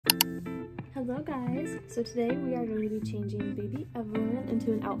Hello guys! So today we are going to be changing baby Evelyn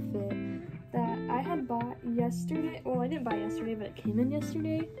into an outfit that I had bought yesterday. Well, I didn't buy yesterday, but it came in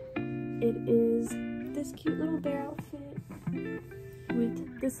yesterday. It is this cute little bear outfit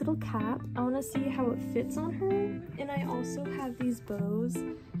with this little cap. I want to see how it fits on her. And I also have these bows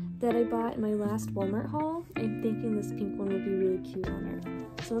that I bought in my last Walmart haul. I'm thinking this pink one would be really cute on her.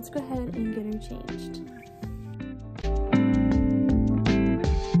 So let's go ahead and get her changed.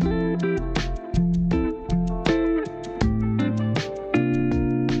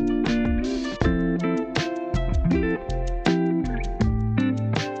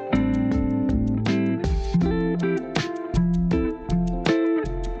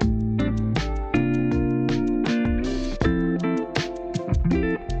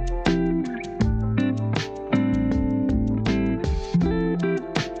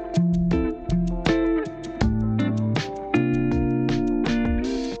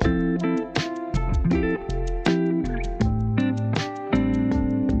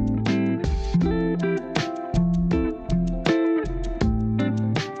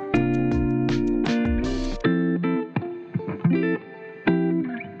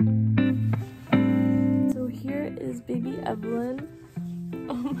 Baby Evelyn.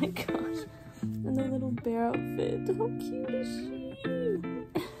 Oh my gosh. And the little bear outfit. How cute is she?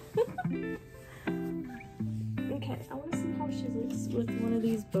 Okay, I want to see how she looks with one of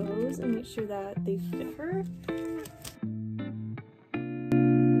these bows and make sure that they fit her.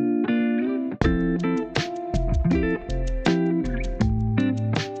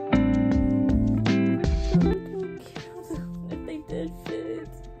 If they did fit.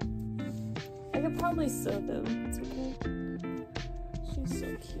 I could probably sew them. It's okay. She's so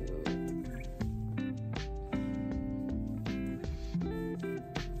cute.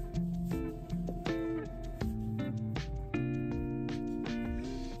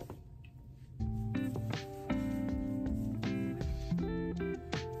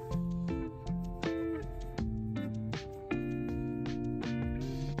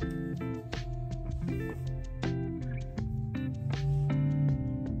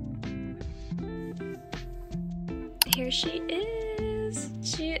 Here she is.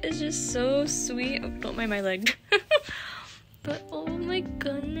 She is just so sweet. Oh, don't mind my leg. But oh my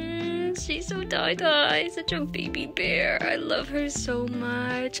goodness, she's so tie-dye. Such a baby bear. I love her so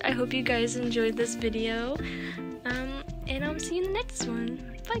much. I hope you guys enjoyed this video. And I'll see you in the next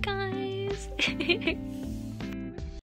one. Bye guys.